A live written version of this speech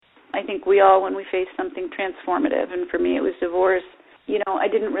I think we all, when we face something transformative, and for me it was divorce, I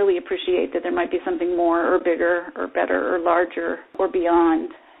didn't really appreciate that there might be something more or bigger or better or larger or beyond.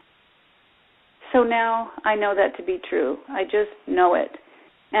 So now I know that to be true. I just know it.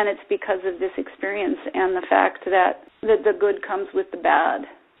 And it's because of this experience and the fact that the good comes with the bad.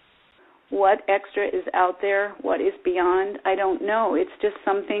 What extra is out there, what is beyond, I don't know. It's just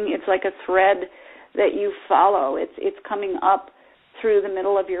something, it's like a thread that you follow. It's coming up through the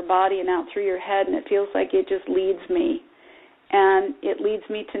middle of your body and out through your head, and it feels like it just leads me. And it leads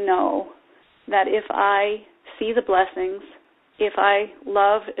me to know that if I see the blessings, if I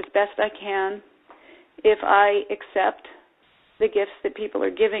love as best I can, if I accept the gifts that people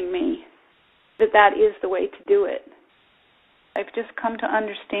are giving me, that is the way to do it. I've just come to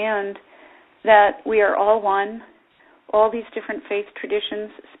understand that we are all one. All these different faith traditions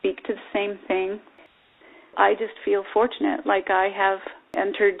speak to the same thing. I just feel fortunate, like I have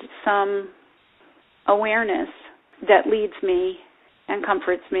entered some awareness that leads me and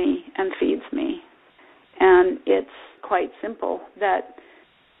comforts me and feeds me. And it's quite simple that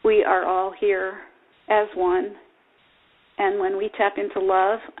we are all here as one. And when we tap into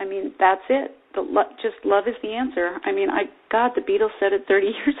love, that's it. Just love is the answer. God, the Beatles said it 30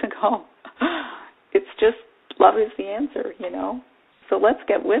 years ago. It's just love is the answer, So let's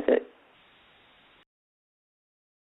get with it.